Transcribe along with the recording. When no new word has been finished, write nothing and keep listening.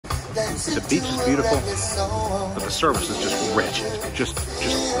The beach is beautiful, but the service is just wretched, just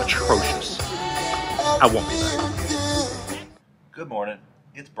atrocious. I won't be back. Good morning.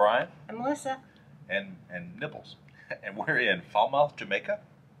 It's Brian. I'm Melissa. And Nibbles. And we're in Falmouth, Jamaica.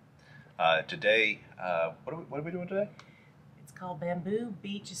 Today, what are we doing today? It's called Bamboo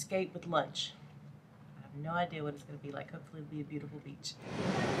Beach Escape with Lunch. I have no idea what it's going to be like. Hopefully it'll be a beautiful beach.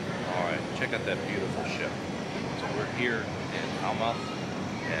 All right, check out that beautiful ship. So we're here in Falmouth,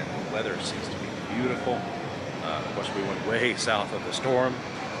 and the weather seems to be beautiful. Of course, we went way south of the storm,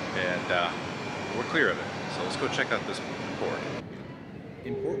 and we're clear of it. So let's go check out this port.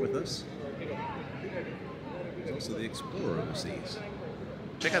 In port with us is also the Explorer overseas.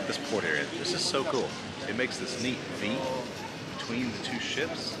 Check out this port area. This is so cool. It makes this neat V between the two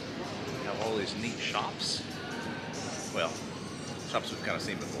ships. We have all these neat shops. Well, shops we've kind of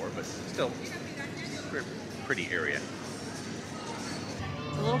seen before, but still, a very pretty area.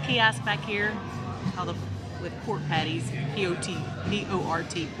 It's a little kiosk back here called with pork patties,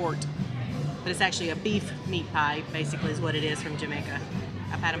 P-O-R-T, port. But it's actually a beef meat pie, basically, is what it is from Jamaica.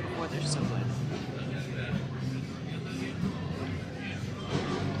 I've had them before, they're so good.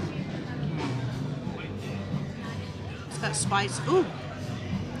 It's got spice, ooh!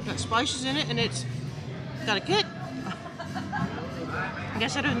 It's got spices in it, and it's got a kick. I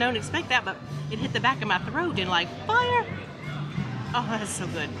guess I should have known to expect that, but it hit the back of my throat and like, fire! Oh, that's so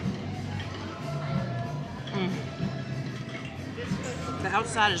good. The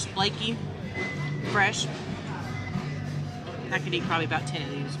outside is flaky, fresh. I could eat probably about 10 of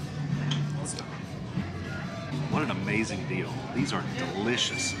these. What an amazing deal. These are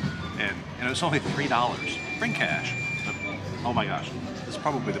delicious. And it's only $3. Bring cash. But, oh my gosh, this is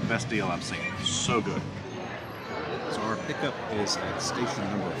probably the best deal I've seen. So good. So our pickup is at station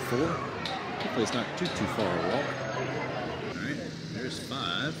number 4. Hopefully it's not too far a walk. Alright, there's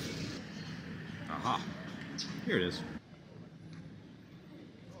 5. Aha. Here it is.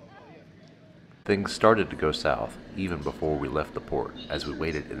 Things started to go south even before we left the port, as we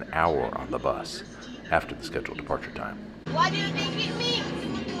waited an hour on the bus after the scheduled departure time. What do you think it means? It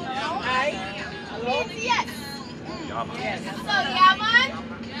means yes. Yaman. Yes. So Yaman?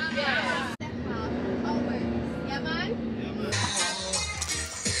 Yes. Yaman?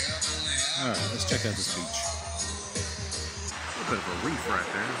 Alright, let's check out this beach. A little bit of a reef right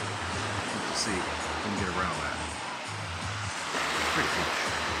there. Let's see if we can get around that. Pretty beach.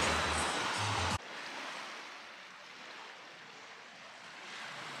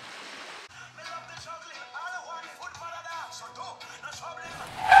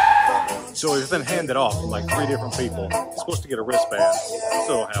 So we've been handed off from like 3 different people. I'm supposed to get a wristband.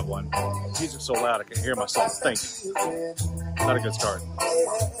 Still don't have one. Music's so loud I can hear myself think. Not a good start.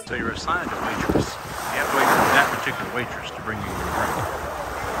 So you're assigned a waitress. You have to wait for that particular waitress to bring you your drink.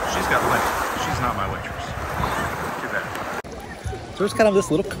 She's got late. She's not my waitress. Too bad. So it's kind of this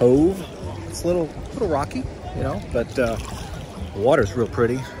little cove. It's a little rocky, you know, but the water's real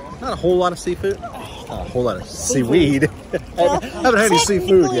pretty. Not a whole lot of seafood. Not a whole lot of seaweed. Well, I haven't had any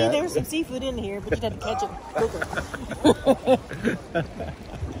seafood yet. There was some seafood in here, but you'd have to catch it quicker.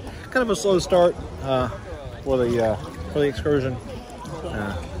 Kind of a slow start for the excursion.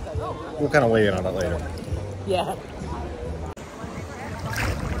 We'll kind of weigh in on it later. Yeah.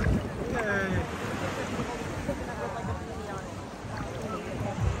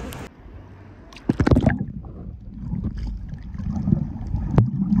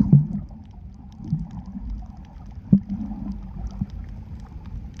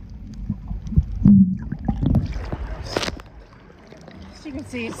 You can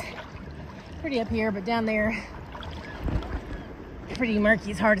see it's pretty up here, but down there pretty murky.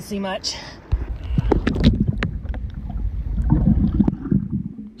 It's hard to see much.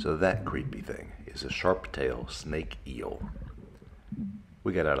 So that creepy thing is a sharp-tailed snake eel.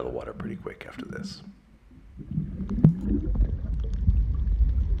 We got out of the water pretty quick after this.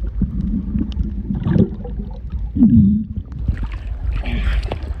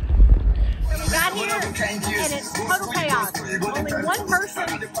 Got here, and it's total chaos. Only one person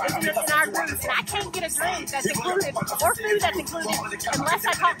is in our group, and I can't get a drink that's included or food that's included unless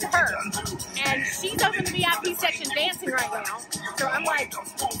I talk to her. And she's over in the VIP section dancing right now. So I'm like,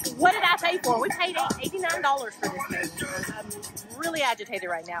 what did I pay for? We paid $89 for this thing. I'm really agitated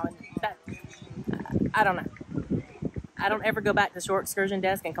right now, and that, I don't know. I don't ever go back to the shore excursion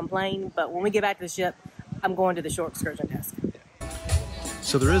desk and complain, but when we get back to the ship, I'm going to the shore excursion desk.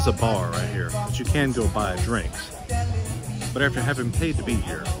 So there is a bar right here, but you can go buy drinks. But after having paid to be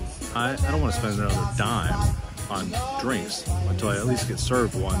here, I don't want to spend another dime on drinks until I at least get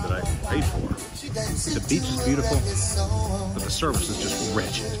served one that I paid for. The beach is beautiful, but the service is just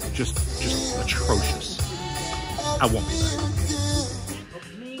wretched, just atrocious. I won't be back.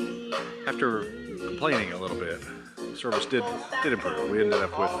 After complaining a little bit, the service did improve. We ended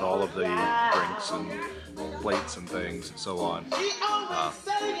up with all of the drinks and plates and things and so on.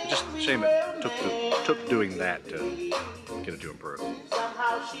 Just a shame it took doing that to get it to improve.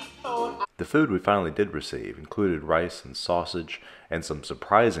 The food we finally did receive included rice and sausage and some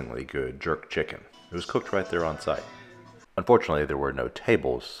surprisingly good jerk chicken. It was cooked right there on site. Unfortunately, there were no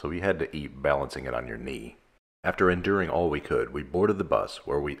tables, so we had to eat balancing it on your knee. After enduring all we could, we boarded the bus,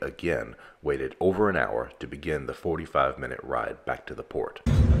 where we again waited over an hour to begin the 45-minute ride back to the port.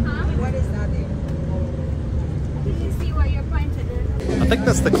 What is that there? Did you see what you're pointing at? I think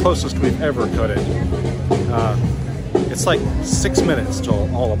that's the closest we've ever cut it. It's like 6 minutes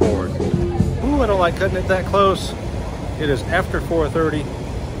till all aboard. Ooh, I don't like cutting it that close. It is after 4:30.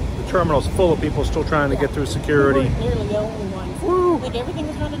 The terminal's full of people still trying to get through security. We're nearly the only ones. Woo! Like everything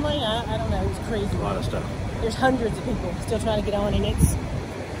was running late. I don't know. It was crazy. A lot of stuff. There's hundreds of people still trying to get on, and it's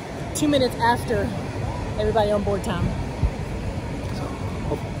 2 minutes after everybody on board time. So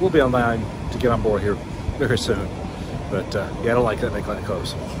we'll be on line to get on board here very soon. But yeah, I don't like that they cut it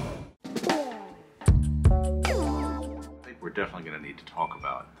close. I think we're definitely going to need to talk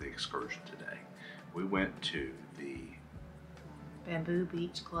about the excursion today. We went to the Bamboo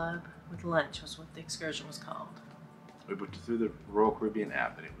Beach Club with lunch was what the excursion was called. We booked it through the Royal Caribbean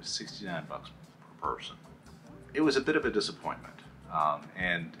app, and it was $69 per person. It was a bit of a disappointment,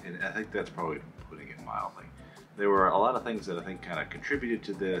 and I think that's probably putting it mildly. There were a lot of things that I think kind of contributed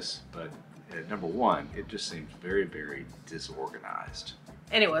to this, but number one, it just seems very, very disorganized.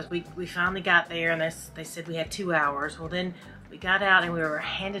 And it was, we finally got there, and they said we had 2 hours. Well, then we got out and we were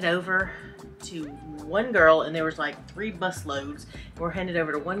handed over to one girl, and there was like 3 bus loads. We were handed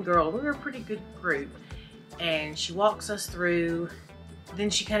over to one girl. We were a pretty good group, and she walks us through. Then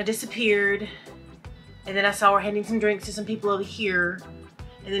she kind of disappeared, and then I saw her handing some drinks to some people over here,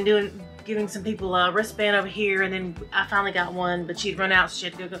 and then giving some people a wristband over here, and then I finally got one, but she'd run out, so she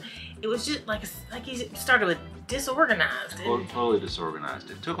had to go. It was just like you started with disorganized. Totally disorganized.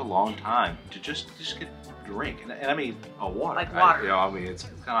 It took a long time to just get a drink, and I mean a water. Like water. I mean it's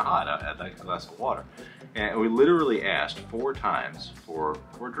kind of hot. I'd like a glass of water, and we literally asked 4 times for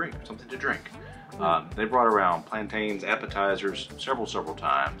a drink, something to drink. They brought around plantains, appetizers, several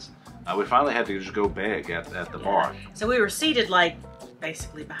times. We finally had to just go beg at the bar. So we were seated like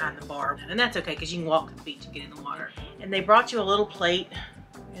basically behind the bar, and that's okay because you can walk to the beach and get in the water. And they brought you a little plate,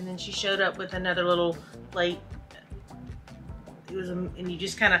 and then she showed up with another little plate. It was, and you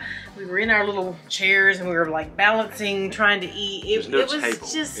just kind of, we were in our little chairs and we were like balancing, trying to eat. It was table.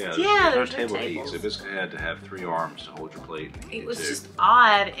 just, there's no table to eat. tables. So you basically had to have 3 arms to hold your plate. It was just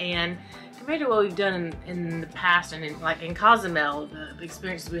odd, and compared to what we've done in the past, and in Cozumel, the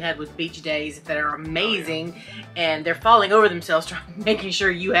experiences we had with beach days that are amazing, and they're falling over themselves making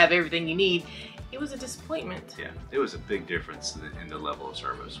sure you have everything you need. It was a disappointment. Yeah, it was a big difference in the level of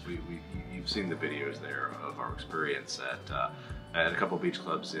service. You've seen the videos there of our experience at a couple of beach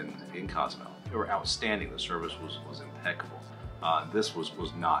clubs in Cozumel. They were outstanding. The service was impeccable. This was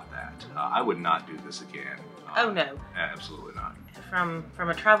not that. I would not do this again. Oh no. Absolutely not. From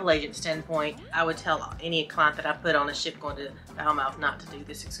a travel agent standpoint, I would tell any client that I put on a ship going to Falmouth not to do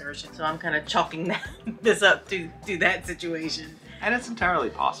this excursion. So I'm kind of chalking this up to that situation. And it's entirely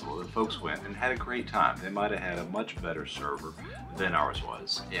possible that folks went and had a great time. They might have had a much better server than ours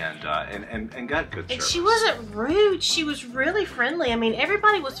was, and got good service. And she wasn't rude. She was really friendly. I mean,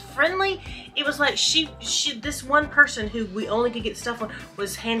 everybody was friendly. It was like this one person who we only could get stuff on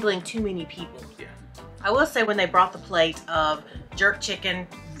was handling too many people. Yeah. I will say when they brought the plate of jerk chicken,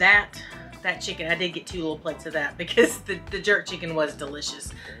 that chicken, I did get 2 little plates of that because the jerk chicken was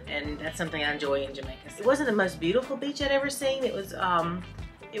delicious, and that's something I enjoy in Jamaica. It wasn't the most beautiful beach I'd ever seen. It was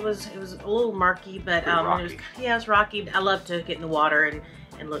a little murky, but it was rocky. I love to get in the water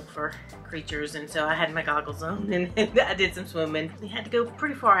and look for creatures, and so I had my goggles on and I did some swimming. We had to go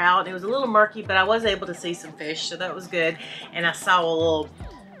pretty far out. It was a little murky, but I was able to see some fish, so that was good. And I saw a little,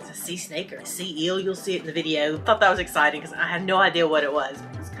 it's a sea snake or a sea eel. You'll see it in the video. Thought that was exciting because I had no idea what it was.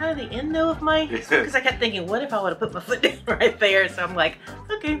 It was kind of the end though of my, because I kept thinking, what if I would have put my foot down right there? So I'm like,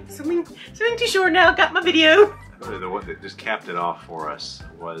 okay, swimming to shore now. Got my video. The one that just capped it off for us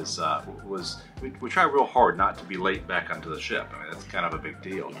was we try real hard not to be late back onto the ship. I mean, that's kind of a big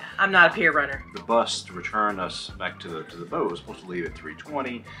deal. Yeah, I'm not a pier runner. The bus to return us back to the boat was supposed to leave at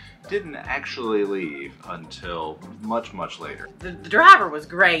 3:20. Didn't actually leave until much later. The driver was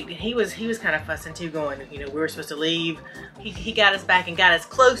great. He was kind of fussing too, going, you know, we were supposed to leave. He got us back and got as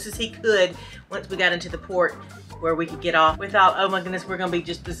close as he could once we got into the port where we could get off. We thought, oh my goodness, we're gonna be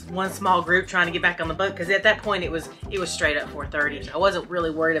just this one small group trying to get back on the boat, because at that point it was straight up 4:30. I wasn't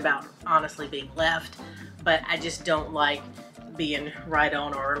really worried about honestly being left, but I just don't like being right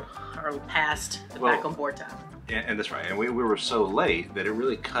on or past the back on board time. And that's right. And we were so late that it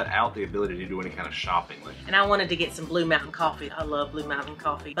really cut out the ability to do any kind of shopping. And I wanted to get some Blue Mountain coffee. I love Blue Mountain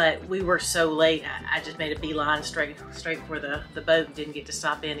coffee. But we were so late, I just made a beeline straight for the boat and didn't get to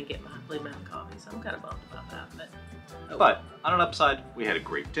stop in and get my Blue Mountain coffee. So I'm kind of bummed about that. But on an upside, we had a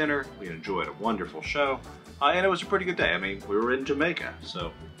great dinner. We enjoyed a wonderful show. And it was a pretty good day. I mean, we were in Jamaica,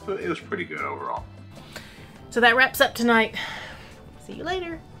 so it was pretty good overall. So that wraps up tonight. See you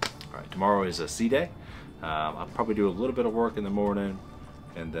later. All right, tomorrow is a sea day. I'll probably do a little bit of work in the morning,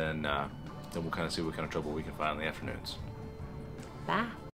 and then we'll kind of see what kind of trouble we can find in the afternoons. Bye.